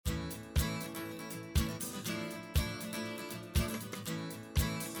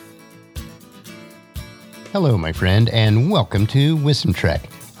Hello, my friend, and welcome to Wisdom Trek.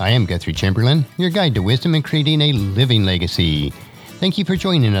 I am Guthrie Chamberlain, your guide to wisdom and creating a living legacy. Thank you for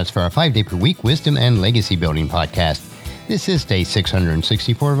joining us for our 5-day-per-week wisdom and legacy building podcast. This is day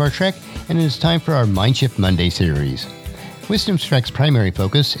 664 of our trek, and it is time for our Mindshift Monday series. Wisdom Trek's primary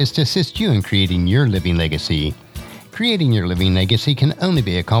focus is to assist you in creating your living legacy. Creating your living legacy can only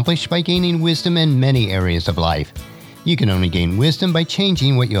be accomplished by gaining wisdom in many areas of life. You can only gain wisdom by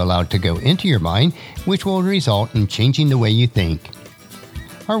changing what you allow to go into your mind, which will result in changing the way you think.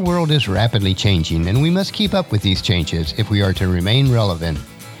 Our world is rapidly changing, and we must keep up with these changes if we are to remain relevant.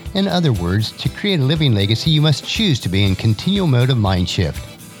 In other words, to create a living legacy, you must choose to be in continual mode of mind shift.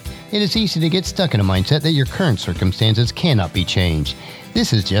 It is easy to get stuck in a mindset that your current circumstances cannot be changed.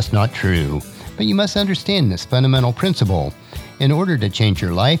 This is just not true. But you must understand this fundamental principle. In order to change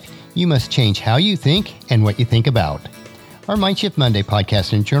your life, you must change how you think and what you think about. Our Mindshift Monday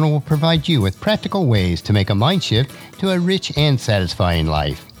podcast and journal will provide you with practical ways to make a mind shift to a rich and satisfying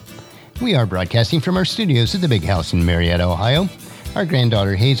life. We are broadcasting from our studios at the Big House in Marietta, Ohio. Our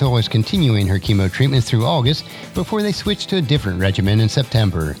granddaughter Hazel is continuing her chemo treatment through August before they switch to a different regimen in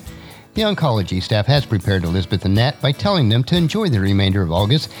September. The oncology staff has prepared Elizabeth and Nat by telling them to enjoy the remainder of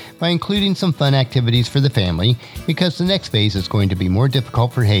August by including some fun activities for the family because the next phase is going to be more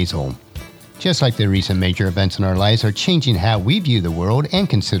difficult for Hazel. Just like the recent major events in our lives are changing how we view the world and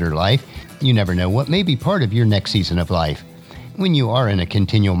consider life, you never know what may be part of your next season of life. When you are in a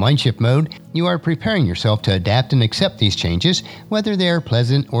continual mindshift mode, you are preparing yourself to adapt and accept these changes, whether they are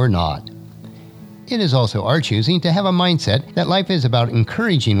pleasant or not. It is also our choosing to have a mindset that life is about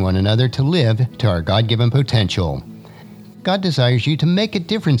encouraging one another to live to our God-given potential. God desires you to make a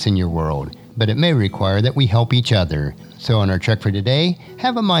difference in your world, but it may require that we help each other. So on our trek for today,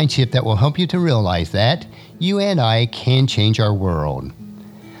 have a mind shift that will help you to realize that you and I can change our world.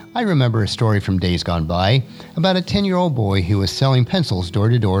 I remember a story from days gone by about a 10-year-old boy who was selling pencils door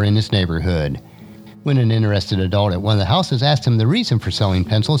to door in his neighborhood. When an interested adult at one of the houses asked him the reason for selling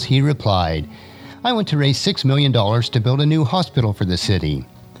pencils, he replied, "I want to raise $6 million to build a new hospital for the city."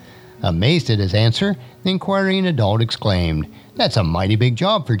 Amazed at his answer, the inquiring adult exclaimed, "That's a mighty big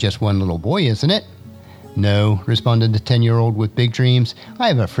job for just one little boy, isn't it?" "No," responded the 10-year-old with big dreams. "I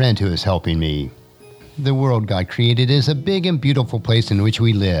have a friend who is helping me." The world God created is a big and beautiful place in which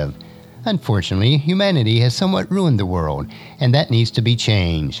we live. Unfortunately, humanity has somewhat ruined the world, and that needs to be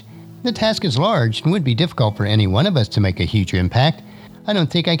changed. The task is large and would be difficult for any one of us to make a huge impact. I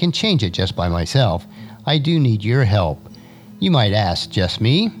don't think I can change it just by myself. I do need your help. You might ask, just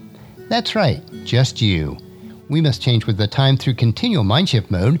me? That's right, just you. We must change with the time through continual mindshift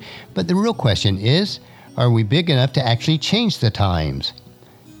mode, but the real question is, are we big enough to actually change the times?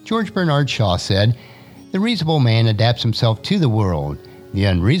 George Bernard Shaw said, "The reasonable man adapts himself to the world. The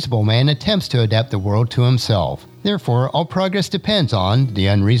unreasonable man attempts to adapt the world to himself. Therefore, all progress depends on the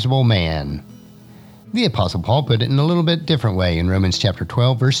unreasonable man." The Apostle Paul put it in a little bit different way in Romans chapter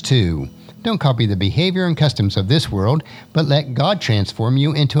 12, verse 2. "Don't copy the behavior and customs of this world, but let God transform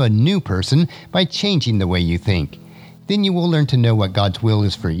you into a new person by changing the way you think. Then you will learn to know what God's will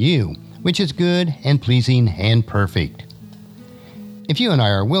is for you, which is good and pleasing and perfect." If you and I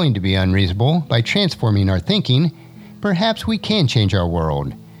are willing to be unreasonable by transforming our thinking, perhaps we can change our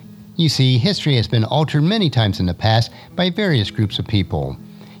world. You see, history has been altered many times in the past by various groups of people.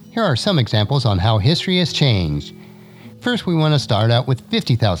 Here are some examples on how history has changed. First, we want to start out with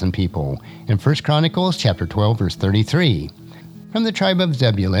 50,000 people in 1 Chronicles chapter 12, verse 33. From the tribe of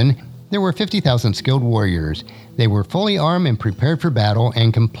Zebulun, there were 50,000 skilled warriors. They were fully armed and prepared for battle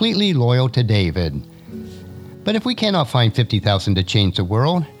and completely loyal to David. But if we cannot find 50,000 to change the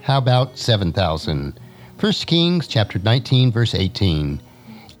world, how about 7,000? 1 Kings chapter 19, verse 18.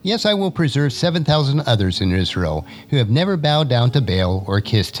 "Yes, I will preserve 7,000 others in Israel who have never bowed down to Baal or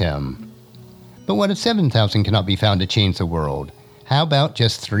kissed him." But what if 7,000 cannot be found to change the world? How about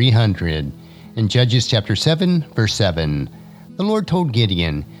just 300? In Judges chapter 7, verse 7, the Lord told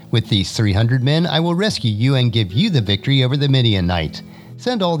Gideon, "With these 300 men I will rescue you and give you the victory over the Midianites.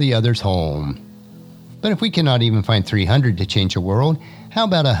 Send all the others home." But if we cannot even find 300 to change the world, how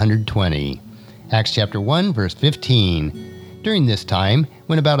about 120? Acts chapter 1, verse 15. During this time,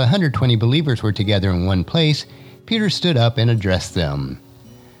 when about 120 believers were together in one place, Peter stood up and addressed them.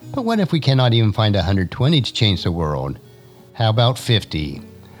 But what if we cannot even find 120 to change the world? How about 50?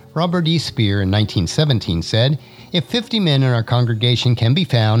 Robert E. Speer in 1917 said, "If 50 men in our congregation can be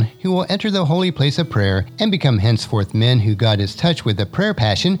found who will enter the holy place of prayer and become henceforth men who God has touched with a prayer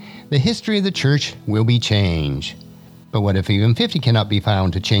passion, the history of the church will be changed." But what if even 50 cannot be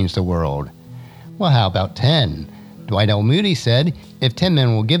found to change the world? Well, how about 10? Dwight L. Moody said, "If 10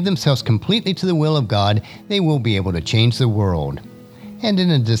 men will give themselves completely to the will of God, they will be able to change the world." And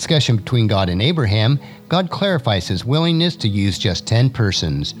in a discussion between God and Abraham, God clarifies his willingness to use just 10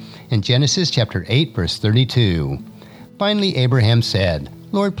 persons in Genesis chapter 8, verse 32. Finally, Abraham said,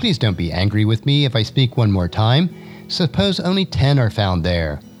 "Lord, please don't be angry with me if I speak one more time. Suppose only 10 are found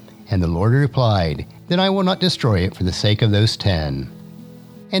there." And the Lord replied, "Then I will not destroy it for the sake of those 10.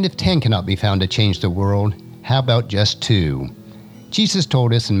 And if 10 cannot be found to change the world, how about just 2? Jesus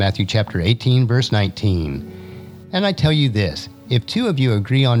told us in Matthew chapter 18, verse 19, "And I tell you this, if 2 of you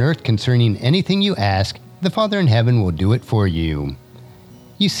agree on earth concerning anything you ask, the Father in heaven will do it for you."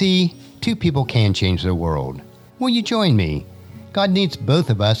 You see, 2 people can change the world. Will you join me? God needs both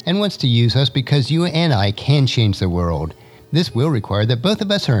of us and wants to use us because you and I can change the world. This will require that both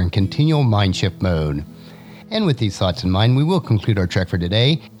of us are in continual mind shift mode. And with these thoughts in mind, we will conclude our trek for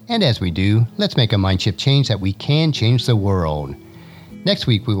today. And as we do, let's make a mind shift change that we can change the world. Next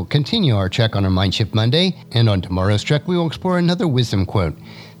week, we will continue our trek on our Mind Shift Monday, and on tomorrow's trek, we will explore another wisdom quote.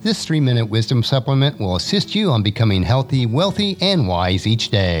 This 3-minute wisdom supplement will assist you on becoming healthy, wealthy, and wise each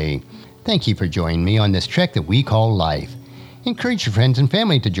day. Thank you for joining me on this trek that we call life. Encourage your friends and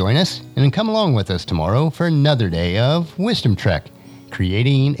family to join us, and come along with us tomorrow for another day of Wisdom Trek,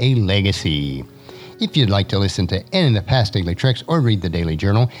 creating a legacy. If you'd like to listen to any of the past daily treks or read the daily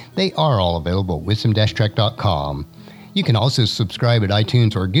journal, they are all available at wisdom-trek.com. You can also subscribe at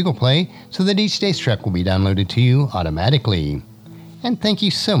iTunes or Google Play so that each day's trek will be downloaded to you automatically. And thank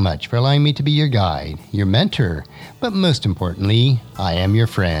you so much for allowing me to be your guide, your mentor, but most importantly, I am your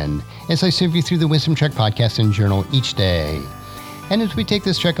friend as I serve you through the Wisdom Trek podcast and journal each day. And as we take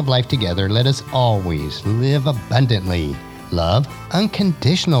this trek of life together, let us always live abundantly, love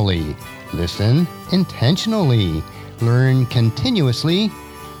unconditionally, listen intentionally, learn continuously,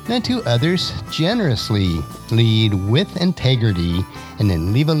 lend to others generously, lead with integrity, and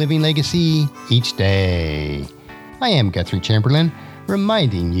then leave a living legacy each day. I am Guthrie Chamberlain,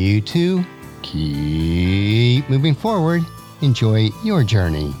 reminding you to keep moving forward, enjoy your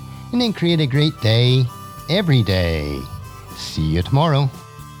journey, and then create a great day every day. See you tomorrow.